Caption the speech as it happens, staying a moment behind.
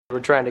We're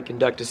trying to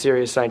conduct a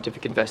serious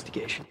scientific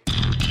investigation.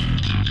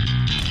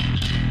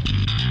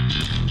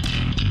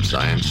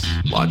 Science,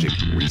 logic,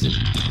 reason.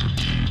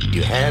 Do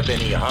you have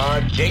any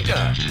hard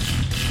data?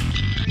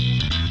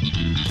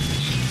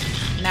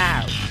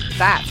 Now,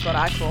 that's what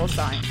I call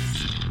science.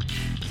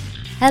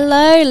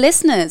 Hello,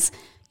 listeners.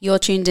 You're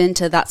tuned in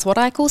to That's What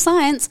I Call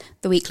Science,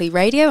 the weekly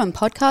radio and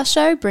podcast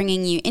show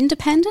bringing you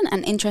independent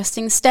and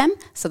interesting STEM,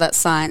 so that's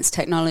science,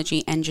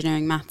 technology,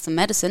 engineering, maths and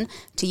medicine,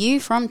 to you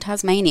from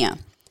Tasmania.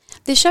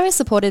 This show is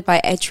supported by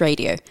Edge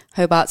Radio,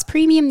 Hobart's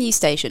premium news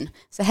station,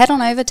 so head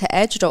on over to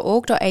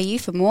edge.org.au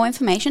for more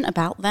information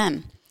about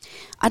them.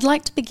 I'd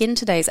like to begin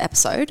today's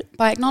episode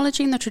by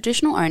acknowledging the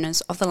traditional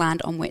owners of the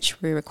land on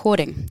which we're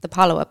recording, the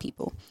Palawa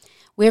people.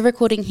 We're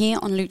recording here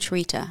on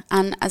Lutruwita,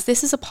 and as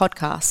this is a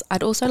podcast,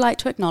 I'd also like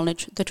to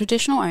acknowledge the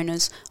traditional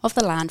owners of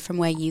the land from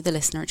where you, the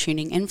listener, are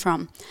tuning in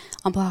from.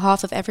 On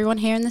behalf of everyone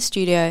here in the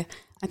studio,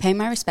 I pay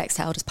my respects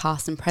to elders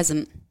past and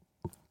present.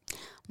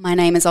 My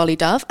name is Ollie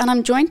Dove, and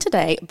I'm joined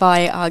today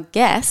by our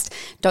guest,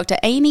 Dr.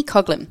 Amy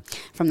Coughlin,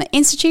 from the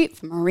Institute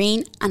for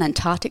Marine and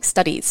Antarctic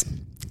Studies.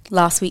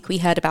 Last week we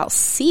heard about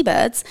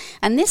seabirds,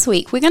 and this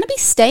week we're going to be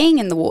staying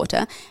in the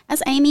water,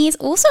 as Amy is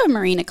also a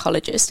marine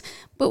ecologist,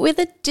 but with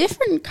a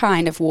different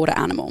kind of water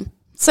animal.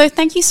 So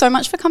thank you so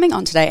much for coming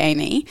on today,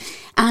 Amy.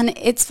 And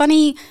it's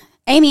funny,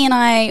 Amy and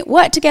I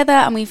work together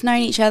and we've known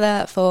each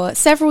other for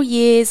several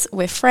years.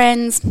 We're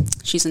friends.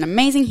 She's an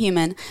amazing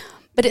human.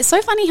 But it's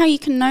so funny how you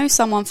can know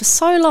someone for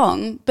so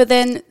long, but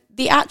then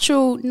the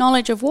actual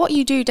knowledge of what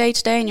you do day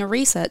to day in your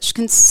research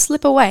can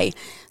slip away.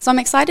 So I'm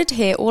excited to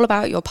hear all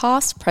about your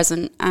past,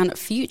 present, and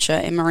future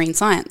in marine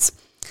science.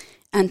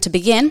 And to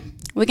begin,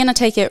 we're going to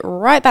take it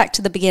right back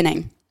to the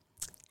beginning.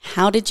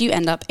 How did you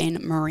end up in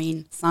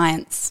marine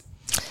science?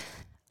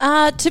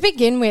 To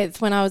begin with,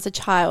 when I was a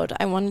child,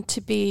 I wanted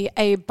to be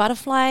a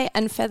butterfly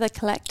and feather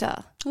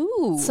collector.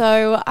 Ooh.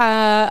 So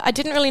I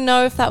didn't really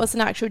know if that was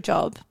an actual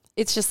job.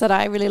 It's just that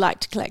I really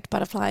like to collect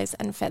butterflies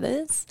and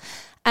feathers.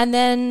 And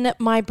then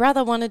my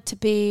brother wanted to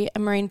be a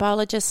marine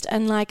biologist,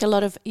 and like a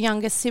lot of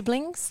younger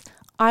siblings,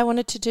 I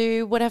wanted to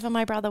do whatever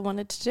my brother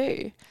wanted to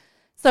do.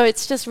 So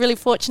it's just really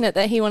fortunate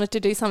that he wanted to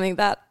do something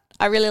that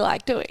I really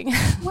like doing.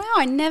 Wow,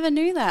 I never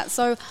knew that.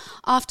 So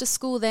after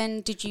school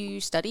then, did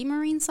you study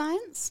marine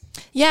science?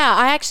 Yeah,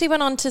 I actually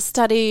went on to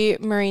study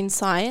marine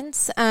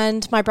science,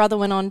 and my brother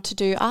went on to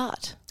do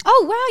art.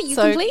 Oh, wow, you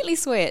completely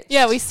switched.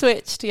 Yeah, we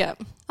switched, yeah.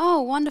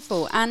 Oh,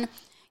 wonderful. And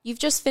you've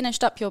just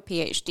finished up your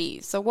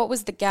PhD. So what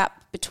was the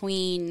gap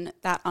between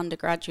that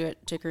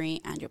undergraduate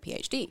degree and your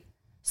PhD?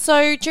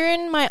 So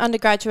during my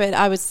undergraduate,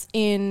 I was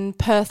in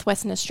Perth,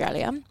 Western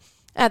Australia,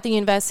 at the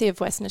University of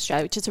Western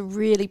Australia, which is a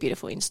really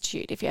beautiful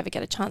institute if you ever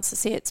get a chance to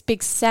see it. It's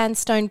big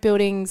sandstone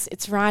buildings.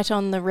 It's right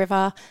on the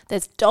river.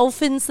 There's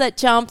dolphins that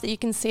jump that you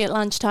can see at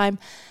lunchtime.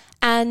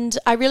 And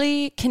I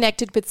really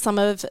connected with some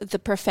of the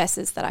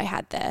professors that I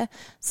had there.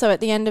 So at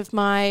the end of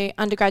my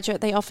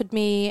undergraduate, they offered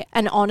me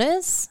an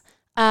honours,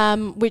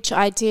 which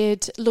I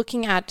did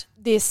looking at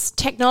this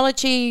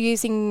technology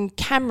using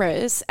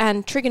cameras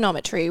and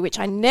trigonometry, which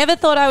I never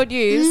thought I would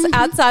use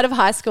outside of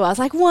high school. I was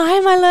like, why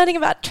am I learning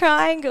about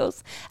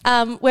triangles?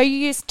 Where you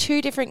use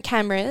two different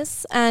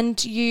cameras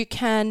and you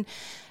can...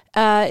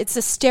 it's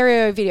a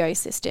stereo video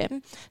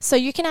system. So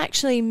you can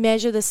actually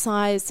measure the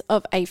size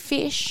of a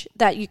fish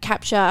that you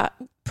capture,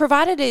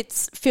 provided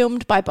it's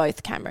filmed by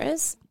both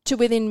cameras, to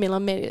within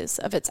millimetres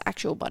of its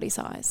actual body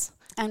size.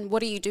 And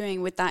what are you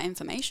doing with that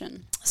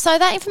information? So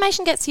that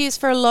information gets used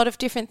for a lot of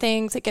different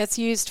things. It gets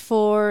used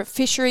for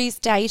fisheries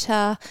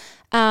data,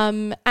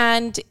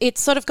 and it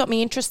sort of got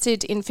me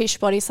interested in fish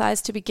body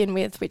size to begin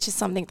with, which is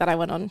something that I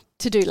went on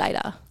to do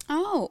later.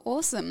 Oh,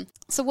 awesome.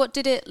 So what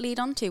did it lead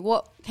on to?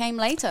 What came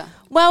later?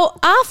 Well,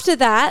 after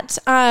that,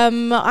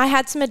 I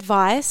had some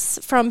advice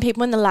from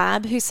people in the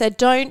lab who said,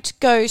 don't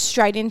go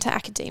straight into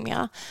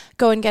academia,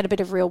 go and get a bit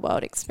of real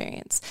world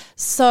experience.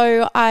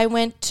 So I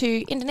went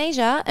to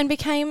Indonesia and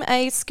became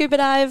a scuba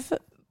dive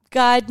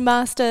guide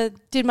master,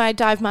 did my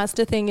dive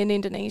master thing in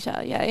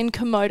Indonesia, in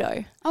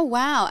Komodo. Oh,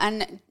 wow.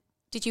 And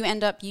did you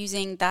end up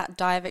using that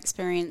dive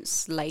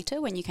experience later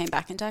when you came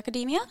back into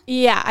academia?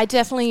 Yeah, I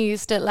definitely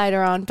used it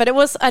later on, but it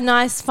was a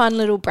nice, fun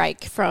little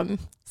break from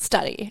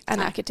study and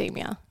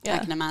academia. Yeah. I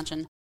can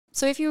imagine.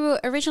 So if you were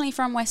originally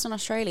from Western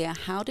Australia,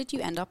 how did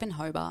you end up in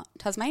Hobart,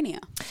 Tasmania?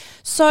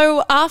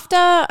 So after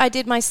I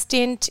did my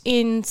stint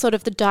in sort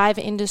of the dive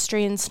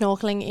industry and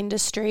snorkeling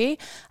industry,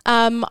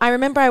 I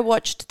remember I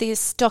watched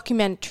this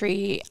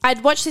documentary.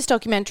 I'd watched this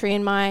documentary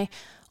in my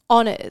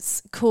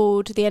honours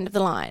called The End of the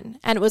Line,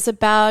 and it was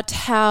about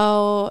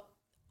how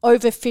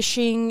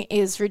overfishing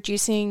is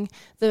reducing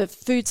the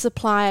food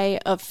supply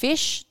of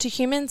fish to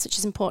humans, which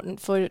is important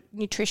for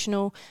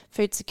nutritional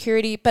food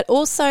security, but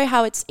also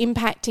how it's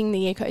impacting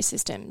the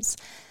ecosystems.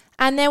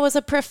 And there was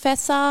a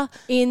professor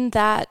in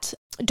that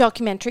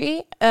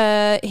documentary,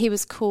 he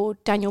was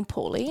called Daniel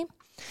Pauly,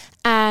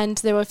 and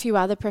there were a few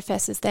other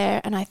professors there,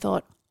 and I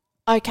thought,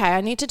 okay,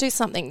 I need to do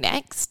something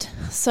next.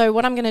 So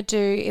what I'm going to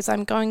do is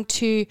I'm going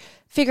to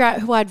figure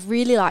out who I'd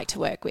really like to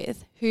work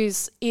with,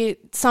 who's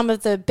some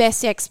of the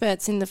best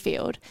experts in the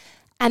field,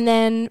 and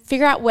then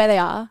figure out where they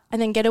are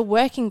and then get a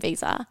working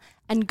visa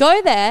and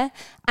go there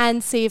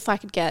and see if I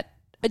could get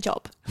a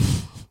job.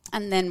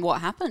 And then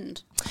what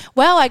happened?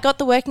 Well, I got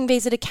the working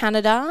visa to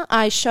Canada.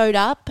 I showed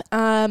up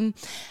and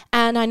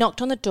I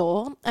knocked on the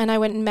door and I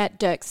went and met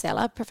Dirk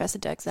Zeller, Professor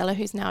Dirk Zeller,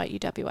 who's now at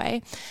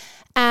UWA.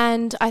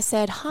 And I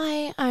said,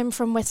 hi, I'm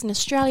from Western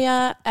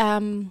Australia.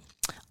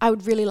 I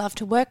would really love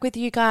to work with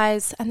you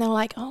guys. And they were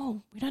like,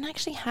 oh, we don't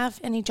actually have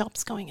any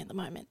jobs going at the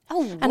moment.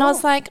 Oh, and I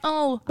was like,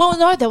 oh, well,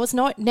 no, there was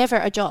never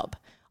a job.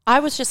 I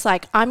was just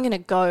like, I'm going to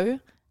go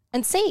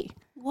and see.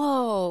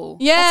 Whoa.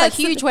 Yeah. That's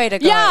a huge way to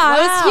go. Yeah, Wow.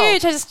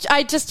 it was huge.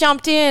 I just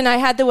jumped in. I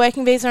had the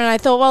working visa and I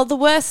thought, well, the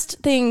worst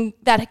thing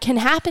that can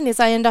happen is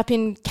I end up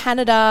in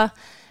Canada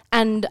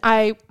and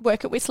I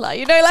work at Whistler.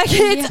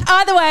 It's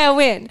either way I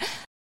win.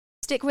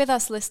 Stick with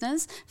us,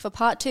 listeners, for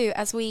part 2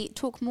 as we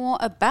talk more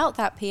about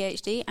that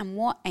PhD and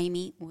what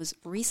Amy was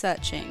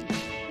researching.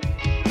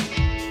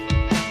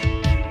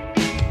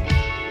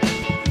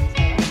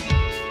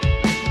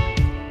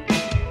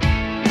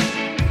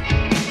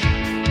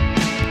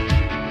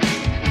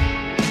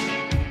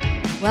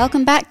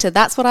 Welcome back to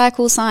That's What I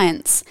Call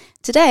Science.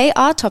 Today,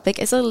 our topic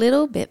is a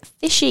little bit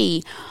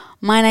fishy.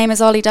 My name is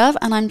Ollie Dove,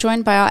 and I'm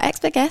joined by our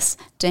expert guest,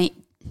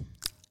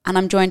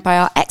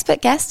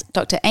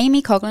 Dr.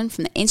 Amy Coughlin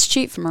from the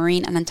Institute for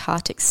Marine and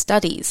Antarctic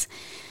Studies.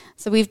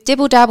 So we've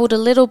dibble-dabbled a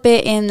little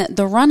bit in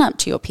the run-up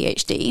to your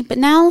PhD, but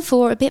now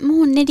for a bit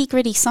more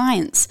nitty-gritty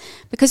science,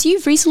 because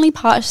you've recently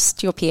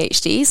passed your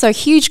PhD, so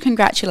huge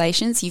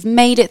congratulations. You've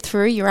made it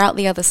through. You're out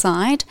the other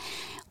side.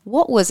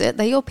 What was it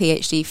that your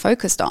PhD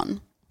focused on?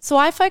 So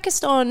I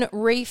focused on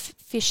reef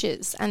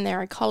fishes and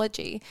their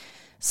ecology.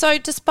 So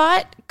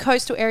despite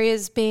coastal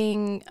areas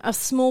being a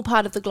small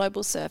part of the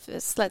global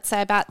surface, let's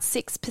say about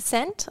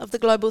 6% of the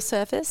global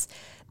surface,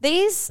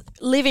 these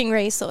living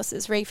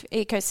resources, reef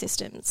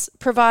ecosystems,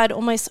 provide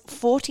almost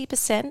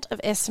 40%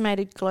 of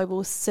estimated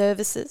global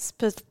services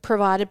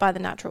provided by the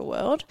natural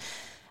world.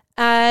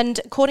 And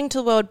according to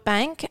the World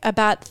Bank,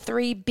 about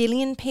 3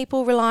 billion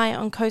people rely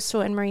on coastal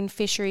and marine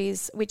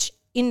fisheries, which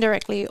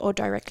indirectly or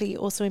directly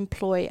also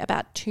employ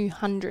about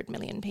 200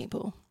 million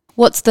people.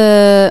 What's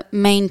the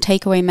main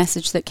takeaway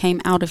message that came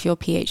out of your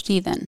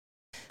PhD then?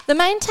 The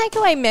main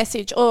takeaway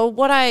message, or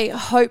what I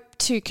hope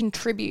to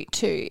contribute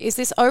to, is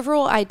this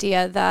overall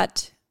idea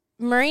that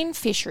marine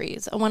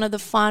fisheries are one of the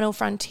final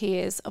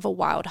frontiers of a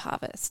wild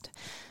harvest.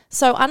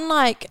 So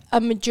unlike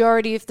a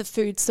majority of the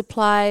food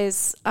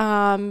supplies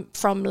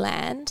from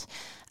land,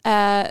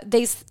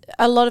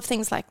 a lot of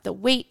things like the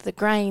wheat, the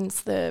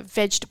grains, the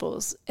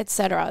vegetables,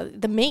 etc.,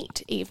 the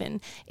meat even,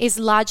 is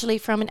largely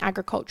from an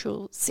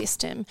agricultural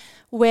system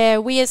where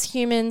we as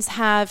humans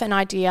have an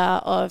idea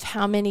of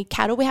how many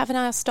cattle we have in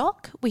our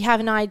stock. We have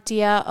an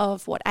idea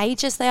of what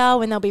ages they are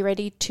when they'll be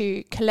ready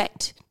to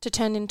collect to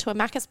turn into a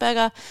Macca's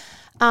burger.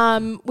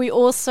 We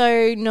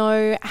also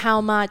know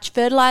how much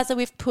fertilizer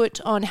we've put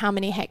on how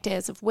many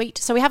hectares of wheat.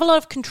 So we have a lot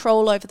of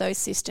control over those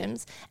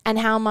systems and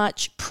how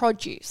much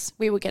produce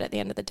we will get at the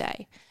end of the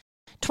day.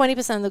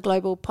 20% of the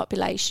global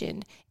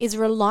population is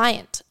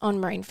reliant on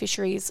marine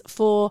fisheries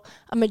for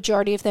a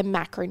majority of their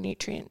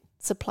macronutrient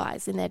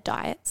supplies in their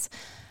diets.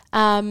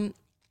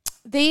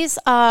 These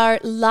are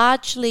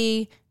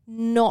largely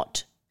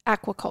not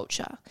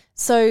aquaculture.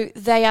 So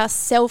they are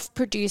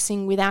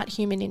self-producing without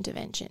human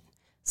intervention.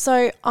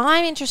 So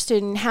I'm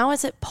interested in how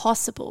is it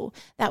possible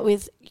that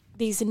with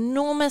these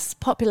enormous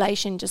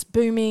population just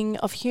booming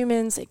of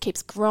humans, it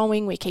keeps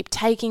growing, we keep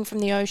taking from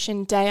the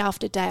ocean day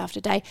after day after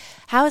day.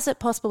 How is it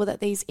possible that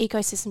these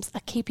ecosystems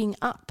are keeping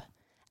up?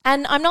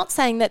 And I'm not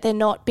saying that they're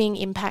not being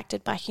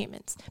impacted by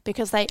humans,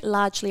 because they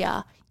largely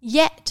are.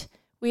 Yet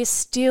we're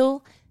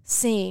still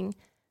seeing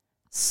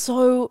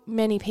so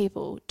many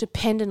people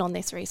dependent on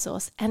this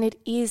resource, and it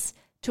is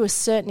to a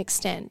certain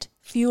extent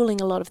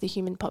fueling a lot of the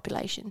human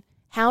population.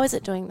 How is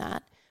it doing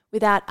that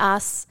without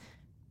us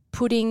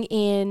putting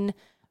in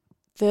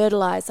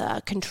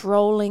fertilizer,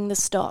 controlling the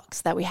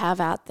stocks that we have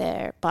out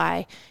there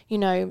by,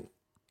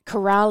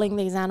 corralling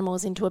these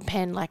animals into a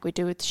pen like we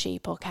do with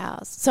sheep or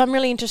cows? So I'm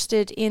really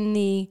interested in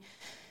the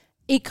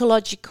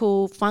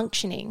ecological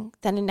functioning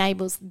that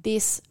enables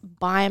this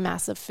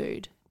biomass of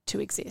food to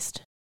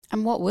exist.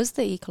 And what was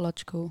the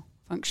ecological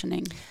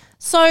functioning?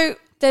 So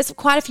there's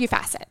quite a few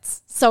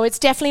facets. So it's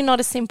definitely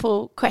not a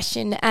simple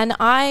question. And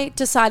I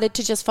decided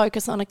to just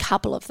focus on a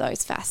couple of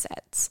those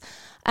facets.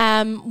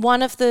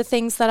 One of the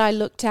things that I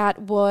looked at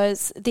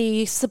was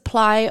the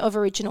supply of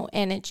original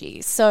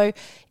energy. So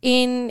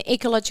in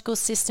ecological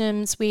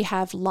systems, we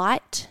have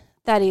light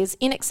that is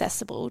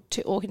inaccessible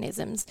to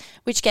organisms,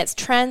 which gets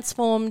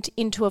transformed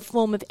into a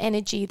form of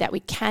energy that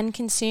we can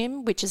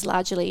consume, which is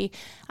largely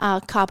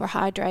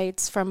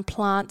carbohydrates from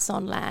plants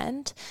on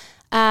land.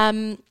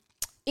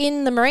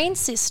 in the marine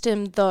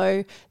system,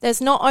 though,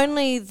 there's not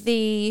only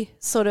the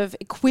sort of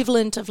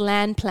equivalent of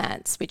land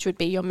plants, which would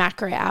be your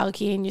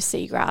macroalgae and your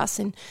seagrass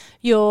and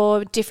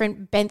your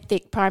different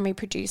benthic primary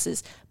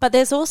producers, but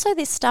there's also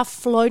this stuff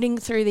floating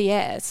through the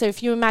air. So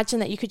if you imagine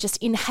that you could just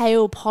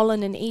inhale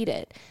pollen and eat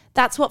it,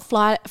 that's what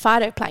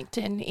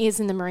phytoplankton is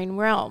in the marine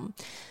realm.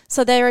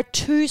 So there are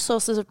two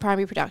sources of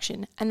primary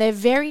production, and they're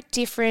very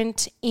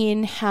different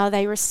in how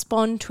they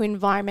respond to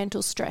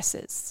environmental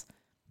stresses.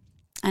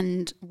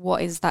 And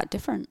what is that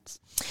difference?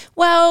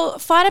 Well,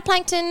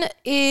 phytoplankton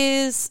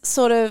is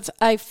sort of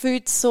a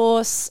food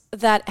source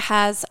that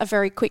has a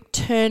very quick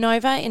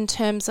turnover in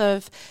terms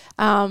of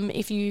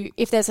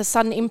if there's a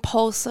sudden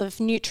impulse of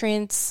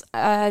nutrients,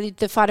 the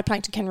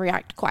phytoplankton can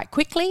react quite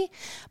quickly,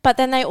 but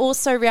then they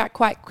also react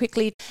quite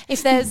quickly.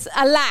 If there's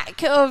a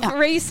lack of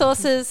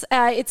resources,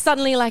 it's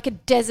suddenly like a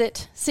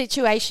desert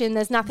situation,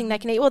 there's nothing they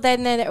can eat, well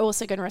then they're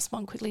also going to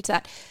respond quickly to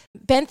that.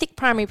 Benthic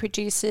primary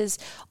producers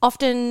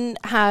often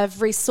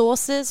have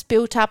resources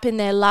built up in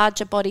their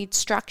larger bodied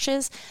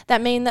structures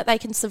that mean that they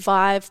can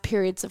survive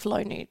periods of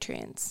low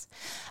nutrients.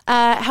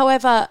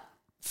 However,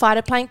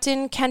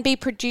 phytoplankton can be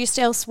produced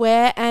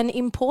elsewhere and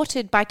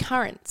imported by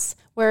currents,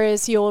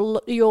 whereas your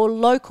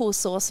local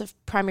source of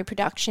primary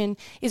production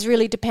is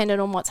really dependent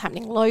on what's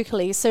happening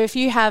locally. So if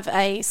you have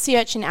a sea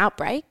urchin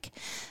outbreak,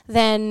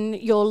 then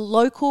your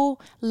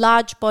local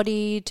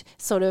large-bodied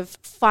sort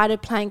of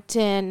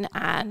phytoplankton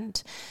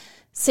and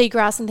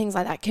seagrass and things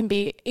like that can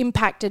be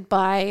impacted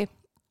by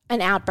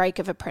an outbreak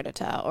of a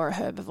predator or a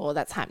herbivore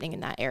that's happening in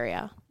that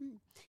area.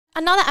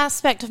 Another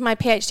aspect of my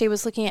PhD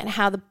was looking at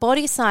how the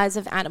body size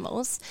of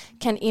animals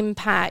can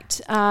impact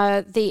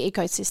the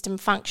ecosystem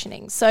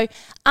functioning. So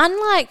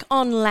unlike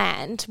on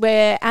land,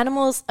 where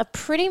animals are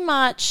pretty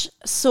much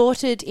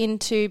sorted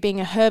into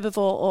being a herbivore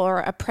or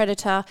a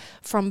predator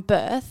from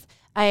birth,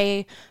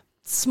 a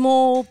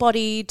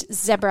small-bodied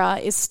zebra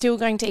is still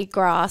going to eat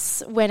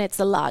grass when it's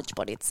a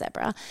large-bodied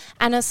zebra,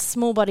 and a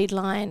small-bodied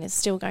lion is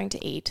still going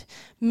to eat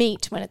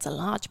meat when it's a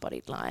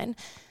large-bodied lion.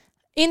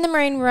 In the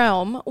marine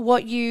realm,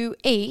 what you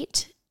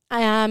eat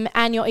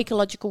and your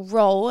ecological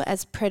role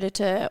as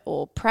predator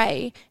or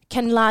prey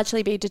can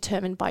largely be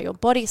determined by your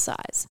body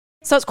size.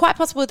 So it's quite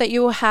possible that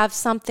you will have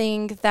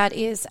something that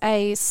is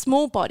a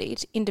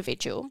small-bodied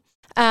individual,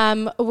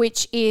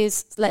 which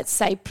is, let's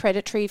say,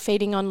 predatory,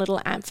 feeding on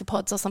little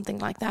amphipods or something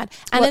like that.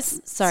 And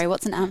what's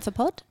an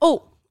amphipod?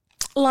 Oh,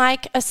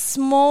 like a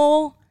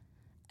small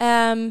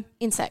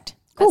insect,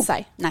 let's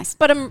say. Nice.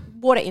 But a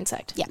water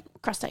insect. Yeah.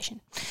 Crustacean.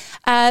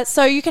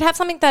 So you could have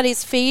something that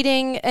is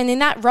feeding, and in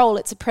that role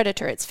it's a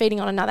predator, it's feeding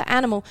on another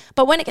animal,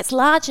 but when it gets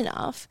large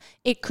enough,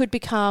 it could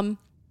become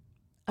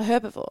a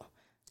herbivore.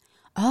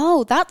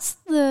 Oh, that's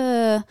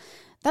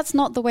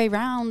not the way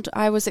round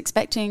I was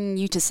expecting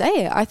you to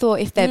say it. I thought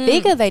if they're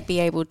bigger, they'd be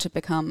able to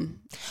become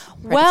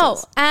predators.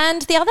 Well,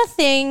 and the other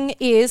thing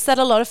is that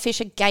a lot of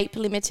fish are gape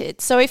limited.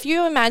 So if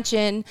you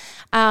imagine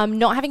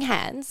not having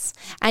hands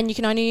and you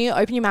can only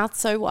open your mouth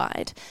so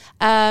wide,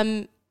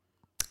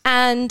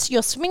 and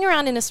you're swimming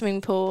around in a swimming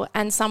pool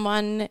and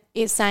someone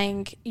is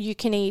saying you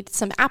can eat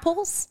some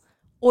apples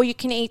or you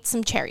can eat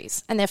some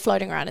cherries, and they're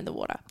floating around in the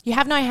water. You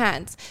have no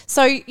hands.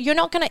 So you're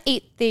not going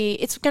to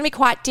it's going to be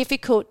quite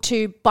difficult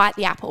to bite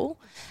the apple,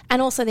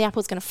 and also the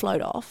apple's going to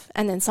float off,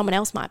 and then someone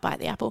else might bite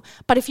the apple.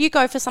 But if you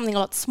go for something a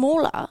lot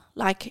smaller,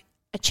 like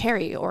a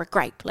cherry or a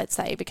grape, let's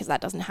say, because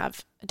that doesn't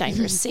have a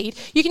dangerous seed,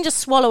 you can just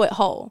swallow it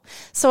whole.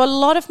 So a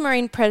lot of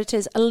marine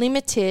predators are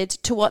limited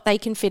to what they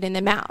can fit in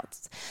their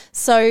mouths.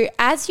 So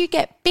as you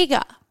get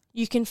bigger,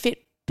 you can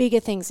fit bigger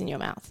things in your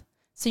mouth.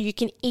 So you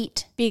can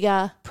eat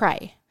bigger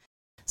prey.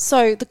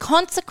 So the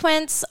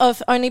consequence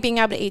of only being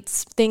able to eat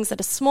things that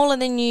are smaller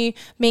than you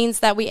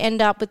means that we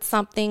end up with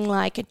something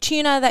like a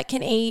tuna that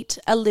can eat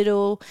a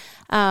little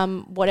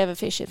whatever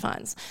fish it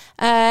finds,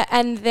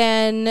 and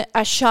then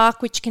a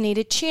shark which can eat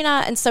a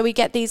tuna, and so we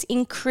get these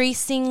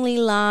increasingly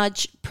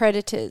large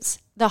predators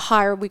the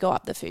higher we go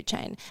up the food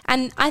chain.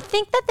 And I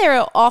think that there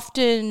are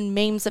often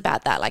memes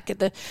about that, like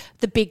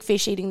the big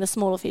fish eating the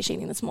smaller fish,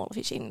 eating the smaller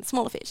fish, eating the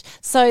smaller fish.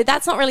 So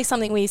that's not really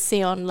something we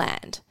see on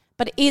land,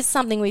 but it is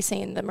something we see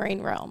in the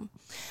marine realm.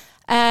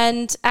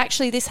 And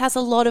actually, this has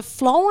a lot of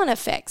flow-on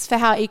effects for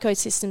how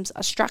ecosystems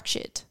are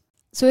structured.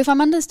 So if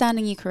I'm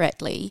understanding you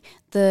correctly,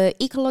 the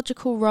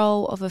ecological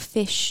role of a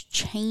fish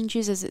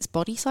changes as its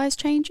body size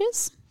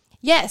changes?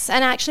 Yes,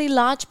 and actually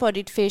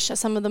large-bodied fish are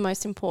some of the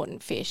most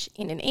important fish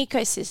in an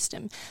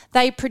ecosystem.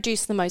 They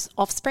produce the most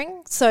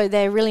offspring, so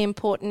they're really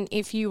important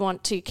if you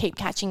want to keep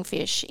catching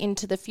fish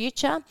into the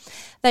future.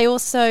 They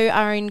also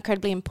are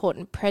incredibly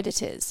important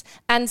predators.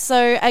 And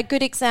so a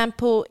good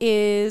example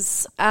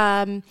is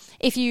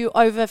if you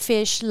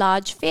overfish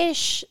large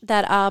fish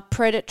that are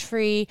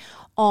predatory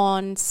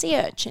on sea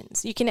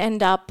urchins, you can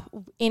end up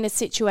in a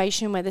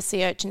situation where the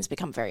sea urchins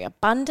become very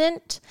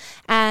abundant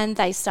and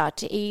they start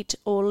to eat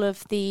all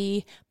of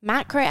the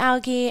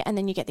macroalgae, and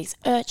then you get these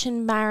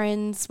urchin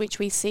barrens, which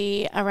we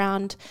see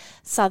around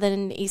southern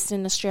and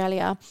eastern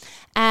Australia,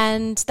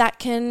 and that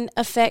can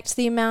affect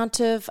the amount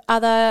of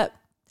other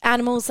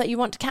animals that you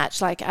want to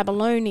catch, like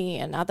abalone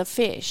and other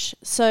fish.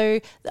 So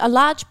a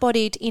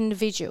large-bodied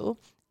individual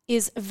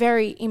is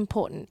very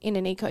important in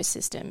an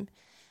ecosystem.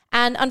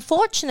 And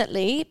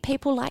unfortunately,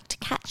 people like to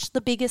catch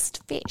the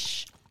biggest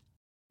fish.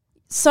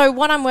 So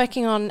what I'm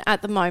working on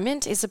at the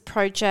moment is a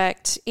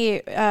project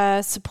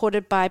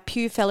supported by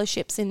Pew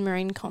Fellowships in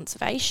Marine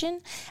Conservation,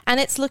 and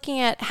it's looking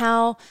at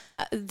how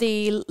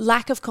the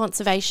lack of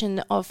conservation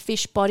of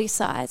fish body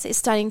size is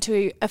starting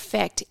to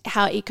affect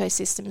how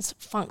ecosystems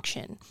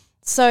function.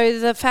 So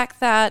the fact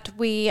that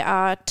we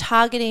are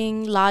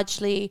targeting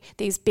largely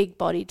these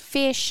big-bodied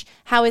fish,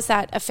 how is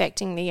that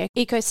affecting the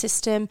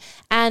ecosystem?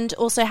 And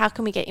also how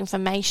can we get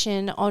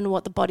information on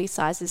what the body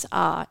sizes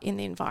are in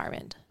the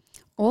environment?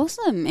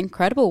 Awesome.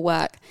 Incredible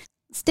work.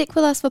 Stick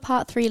with us for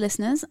part 3,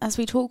 listeners, as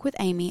we talk with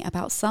Amy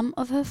about some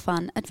of her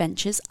fun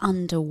adventures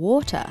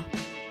underwater.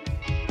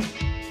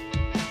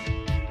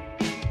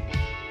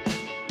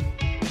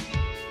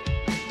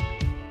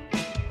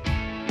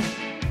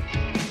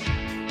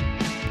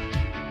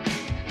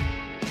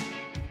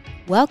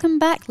 Welcome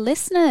back,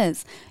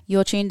 listeners.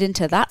 You're tuned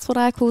into That's What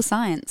I Call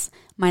Science.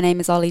 My name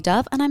is Ollie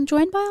Dove, and I'm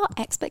joined by our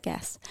expert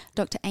guest,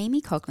 Dr.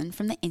 Amy Coughlin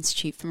from the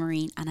Institute for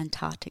Marine and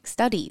Antarctic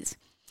Studies.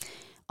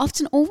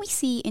 Often all we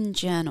see in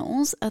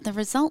journals are the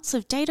results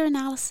of data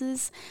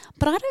analysis,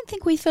 but I don't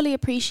think we fully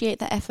appreciate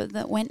the effort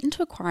that went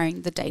into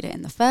acquiring the data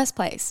in the first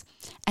place.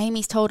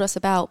 Amy's told us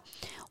about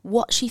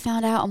what she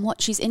found out and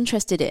what she's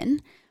interested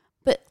in,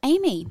 but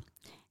Amy,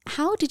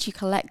 how did you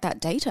collect that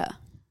data?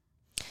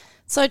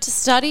 So to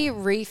study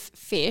reef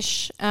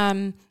fish,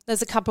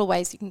 there's a couple of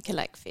ways you can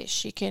collect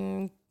fish. You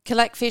can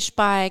collect fish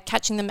by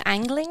catching them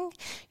angling.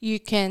 You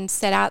can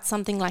set out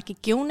something like a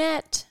gill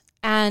net,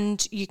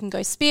 and you can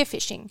go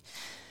spearfishing.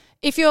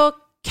 If you're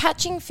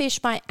catching fish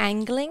by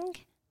angling,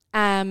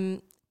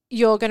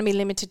 you're going to be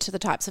limited to the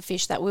types of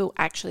fish that will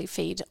actually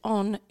feed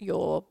on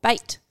your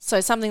bait.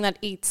 So something that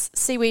eats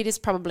seaweed is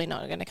probably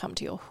not going to come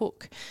to your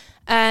hook.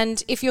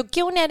 And if you're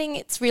gill netting,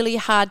 it's really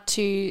hard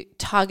to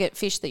target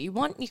fish that you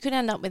want. You could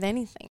end up with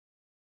anything.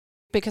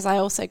 Because I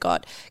also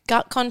got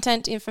gut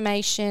content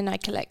information, I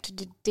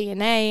collected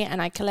DNA,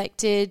 and I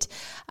collected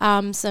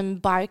some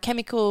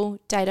biochemical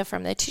data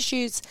from their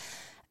tissues.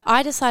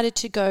 I decided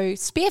to go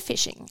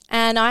spearfishing,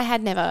 and I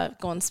had never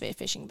gone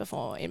spearfishing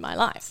before in my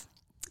life.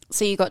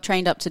 So you got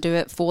trained up to do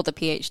it for the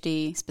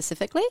PhD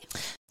specifically?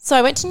 So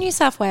I went to New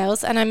South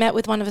Wales and I met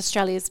with one of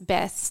Australia's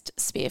best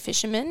spear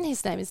fishermen.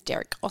 His name is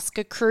Derek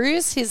Oscar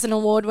Cruz. He's an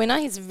award winner.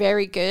 He's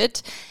very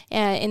good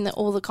in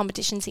all the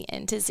competitions he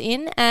enters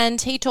in,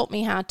 and he taught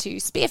me how to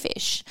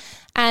spearfish.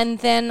 And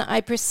then I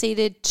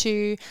proceeded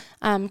to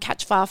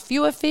catch far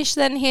fewer fish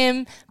than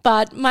him,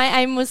 but my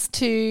aim was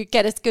to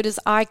get as good as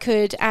I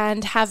could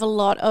and have a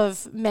lot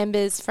of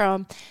members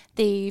from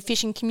the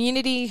fishing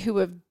community who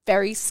were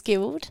very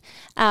skilled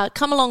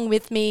come along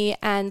with me,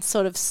 and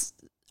sort of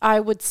I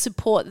would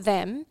support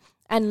them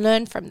and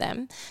learn from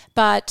them,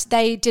 but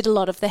they did a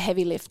lot of the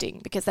heavy lifting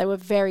because they were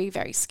very,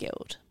 very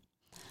skilled.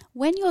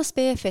 When you're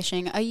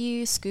spearfishing, are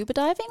you scuba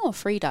diving or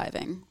free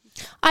diving?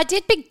 I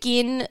did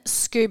begin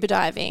scuba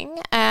diving,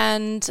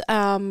 and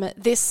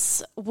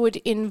this would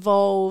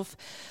involve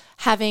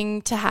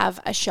having to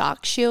have a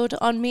shark shield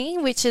on me,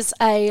 which is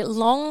a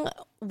long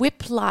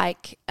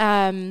whip-like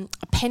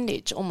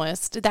appendage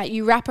almost that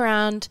you wrap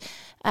around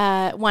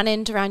one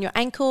end around your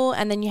ankle,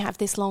 and then you have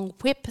this long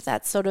whip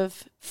that sort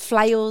of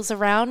flails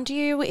around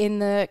you in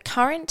the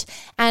current,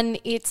 and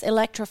it's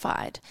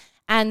electrified.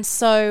 And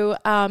so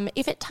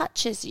if it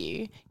touches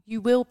you,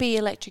 you will be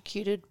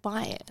electrocuted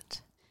by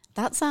it.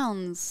 That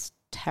sounds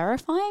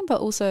terrifying,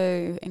 but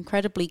also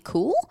incredibly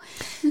cool.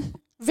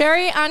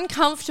 Very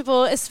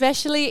uncomfortable,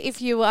 especially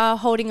if you are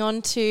holding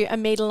on to a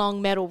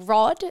meter-long metal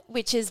rod,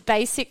 which is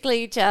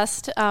basically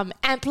just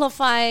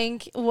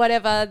amplifying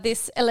whatever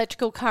this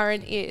electrical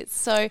current is.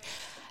 So,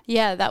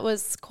 yeah, that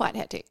was quite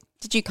hectic.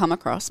 Did you come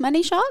across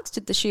many sharks?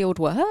 Did the shield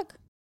work?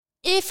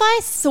 If I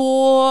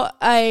saw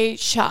a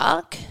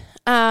shark,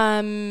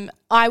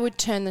 I would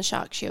turn the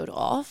shark shield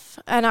off,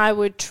 and I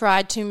would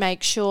try to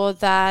make sure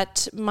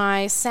that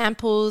my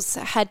samples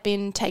had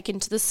been taken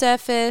to the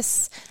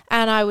surface,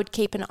 and I would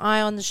keep an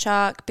eye on the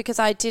shark because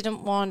I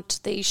didn't want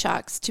the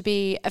sharks to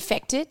be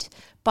affected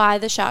by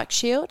the shark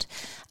shield.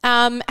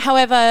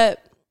 However,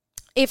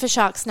 if a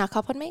shark snuck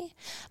up on me,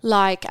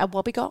 like a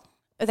wobbegong,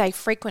 they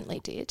frequently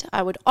did,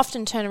 I would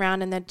often turn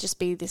around and there'd just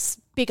be this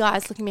big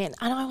eyes looking at me,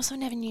 and I also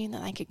never knew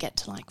that they could get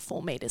to like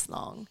 4 meters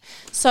long.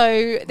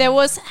 So there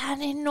was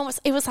an enormous,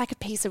 it was like a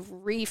piece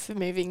of reef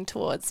moving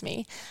towards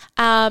me.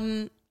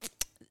 Not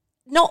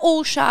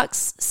all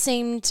sharks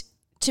seemed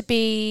to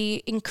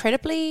be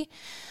incredibly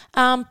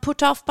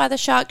put off by the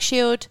shark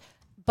shield,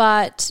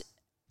 but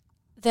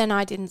then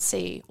I didn't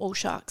see all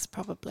sharks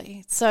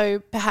probably. So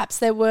perhaps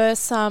there were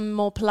some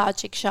more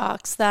pelagic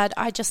sharks that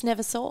I just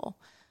never saw.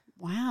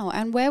 Wow.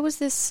 And where was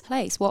this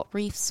place? What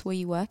reefs were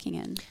you working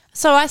in?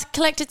 So I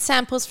collected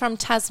samples from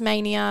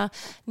Tasmania,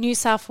 New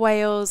South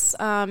Wales,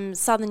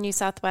 southern New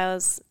South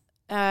Wales,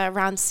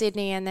 around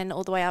Sydney and then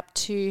all the way up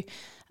to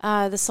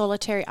the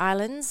Solitary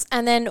Islands,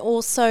 and then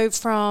also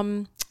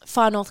from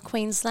far north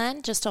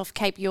Queensland, just off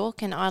Cape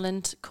York, an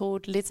island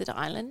called Lizard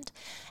Island.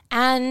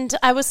 And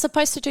I was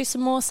supposed to do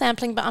some more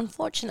sampling, but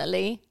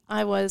unfortunately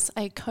I was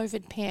a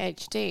COVID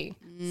PhD,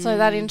 so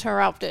that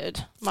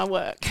interrupted my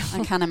work.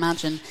 I can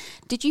imagine.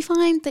 Did you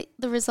find that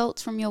the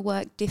results from your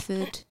work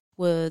differed?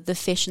 Were the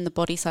fish and the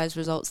body size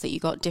results that you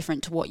got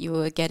different to what you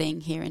were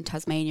getting here in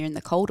Tasmania in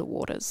the colder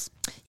waters?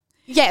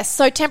 Yes,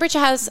 so temperature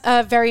has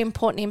a very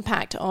important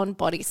impact on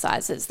body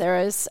sizes. There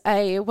is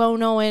a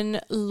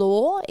well-known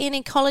law in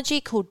ecology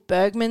called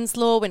Bergmann's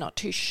Law. We're not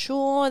too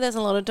sure. There's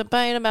a lot of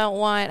debate about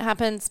why it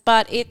happens,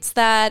 but it's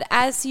that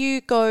as you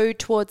go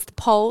towards the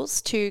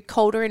poles to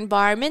colder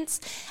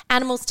environments,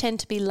 animals tend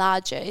to be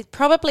larger. It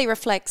probably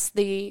reflects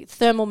the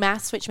thermal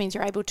mass, which means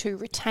you're able to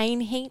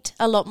retain heat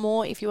a lot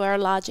more if you are a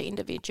larger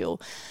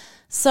individual.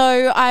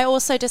 So I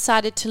also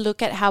decided to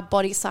look at how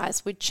body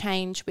size would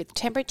change with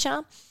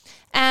temperature.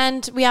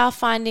 And we are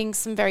finding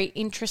some very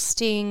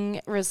interesting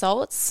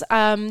results.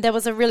 There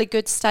was a really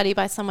good study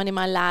by someone in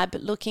my lab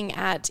looking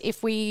at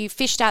if we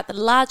fished out the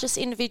largest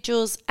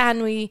individuals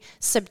and we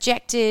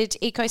subjected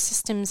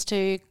ecosystems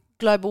to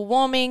global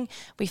warming,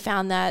 we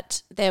found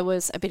that there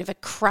was a bit of a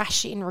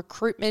crash in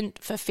recruitment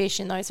for fish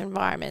in those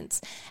environments.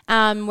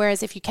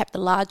 Whereas if you kept the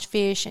large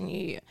fish and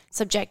you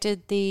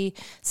subjected the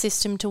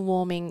system to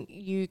warming,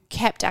 you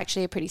kept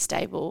actually a pretty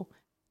stable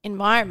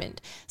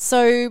environment.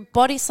 So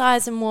body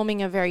size and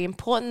warming are very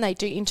important. They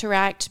do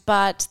interact,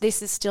 but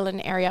this is still an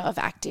area of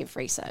active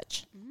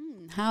research.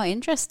 How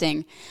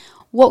interesting.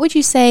 What would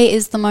you say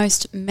is the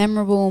most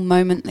memorable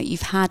moment that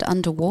you've had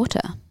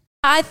underwater?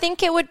 I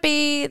think it would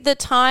be the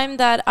time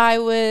that I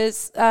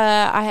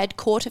had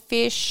caught a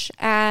fish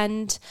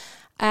and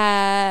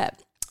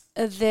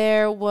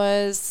there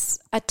was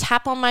a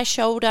tap on my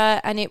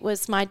shoulder and it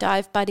was my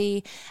dive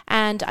buddy,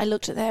 and I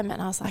looked at them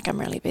and I was like, I'm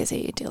really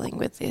busy dealing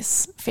with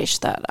this fish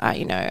that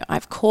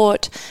I've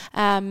caught.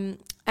 And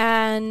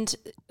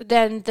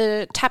then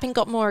the tapping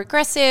got more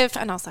aggressive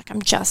and I was like,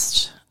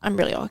 I'm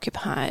really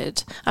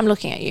occupied. I'm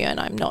looking at you and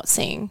I'm not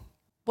seeing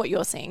what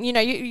you're seeing.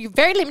 You're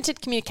very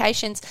limited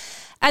communications,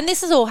 and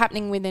this is all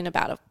happening within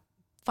about a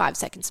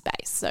 5-second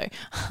space. So,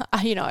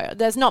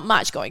 there's not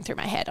much going through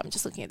my head. I'm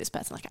just looking at this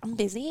person like, I'm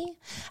busy.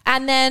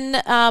 And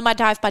then my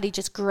dive buddy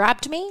just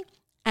grabbed me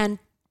and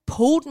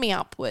pulled me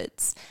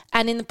upwards.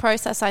 And in the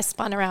process, I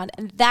spun around.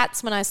 And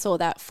that's when I saw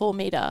that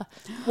 4-meter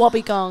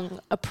wobbegong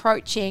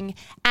approaching.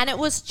 And it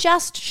was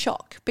just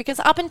shock,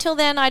 because up until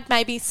then, I'd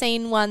maybe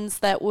seen ones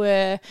that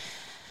were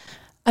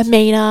a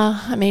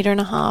meter and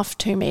a half,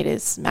 2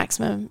 meters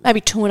maximum, maybe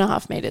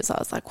 2.5 meters. I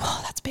was like,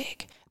 whoa, that's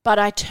big. But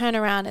I turn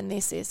around and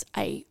this is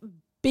a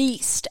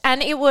beast,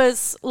 and it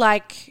was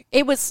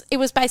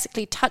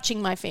basically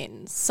touching my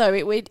fins, so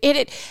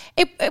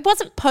it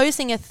wasn't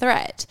posing a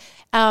threat.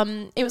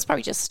 It was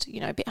probably just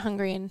a bit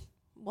hungry and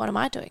what am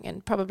I doing,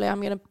 and probably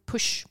I'm going to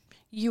push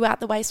you out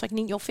the way so I can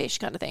eat your fish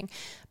kind of thing.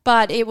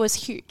 But it was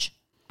huge,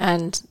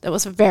 and it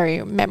was a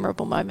very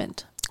memorable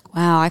moment.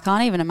 Wow, I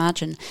can't even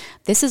imagine.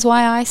 This is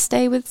why I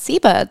stay with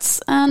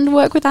seabirds and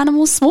work with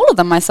animals smaller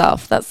than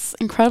myself. That's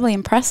incredibly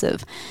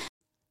impressive.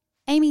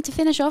 Amy, to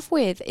finish off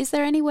with, is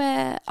there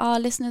anywhere our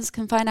listeners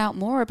can find out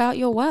more about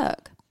your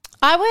work?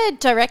 I would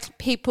direct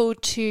people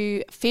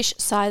to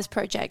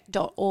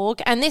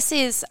fishsizeproject.org, and this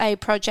is a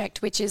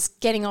project which is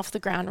getting off the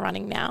ground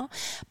running now,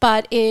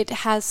 but it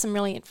has some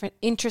really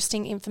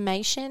interesting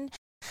information.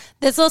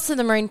 There's also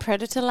the Marine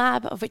Predator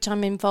Lab, of which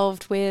I'm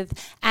involved with,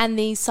 and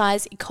the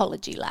Size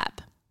Ecology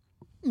Lab.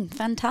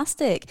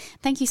 Fantastic.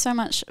 Thank you so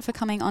much for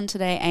coming on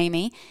today,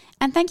 Amy.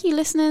 And thank you,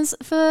 listeners,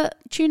 for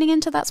tuning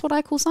into That's What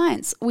I Call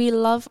Science. We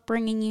love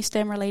bringing you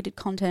STEM-related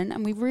content,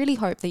 and we really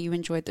hope that you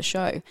enjoyed the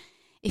show.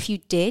 If you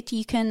did,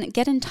 you can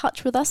get in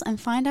touch with us and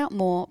find out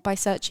more by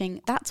searching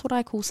That's What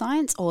I Call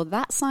Science or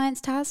That Science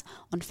Taz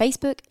on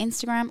Facebook,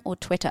 Instagram, or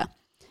Twitter.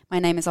 My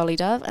name is Ollie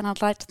Dove, and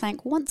I'd like to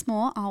thank once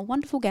more our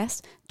wonderful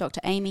guest,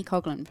 Dr. Amy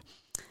Coughlan.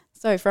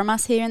 So from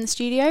us here in the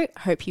studio,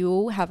 hope you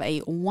all have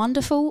a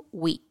wonderful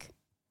week.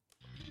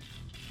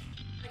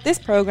 This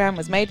programme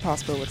was made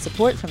possible with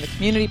support from the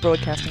Community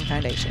Broadcasting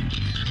Foundation.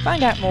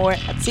 Find out more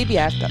at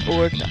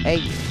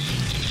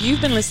cbf.org.au.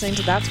 You've been listening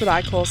to That's What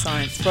I Call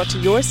Science, brought to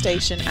your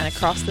station and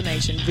across the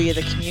nation via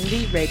the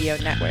Community Radio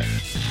Network.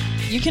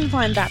 You can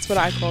find That's What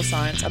I Call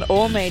Science on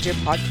all major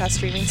podcast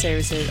streaming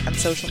services and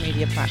social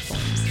media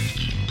platforms.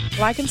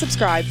 Like and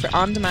subscribe for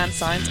on-demand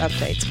science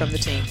updates from the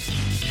team.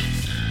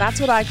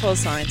 That's What I Call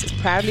Science is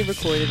proudly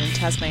recorded in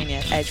Tasmania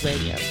at Edge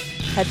Radio.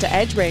 Head to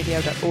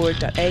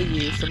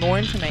edgeradio.org.au for more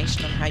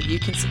information on how you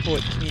can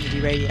support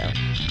community radio.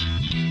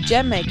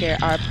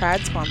 GemMaker are a proud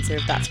sponsor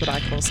of That's What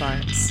I Call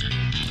Science.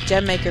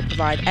 GemMaker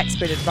provide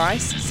expert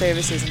advice,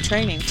 services and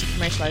training to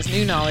commercialise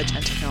new knowledge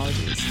and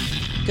technologies.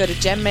 Go to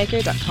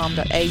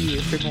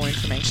gemmaker.com.au for more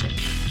information.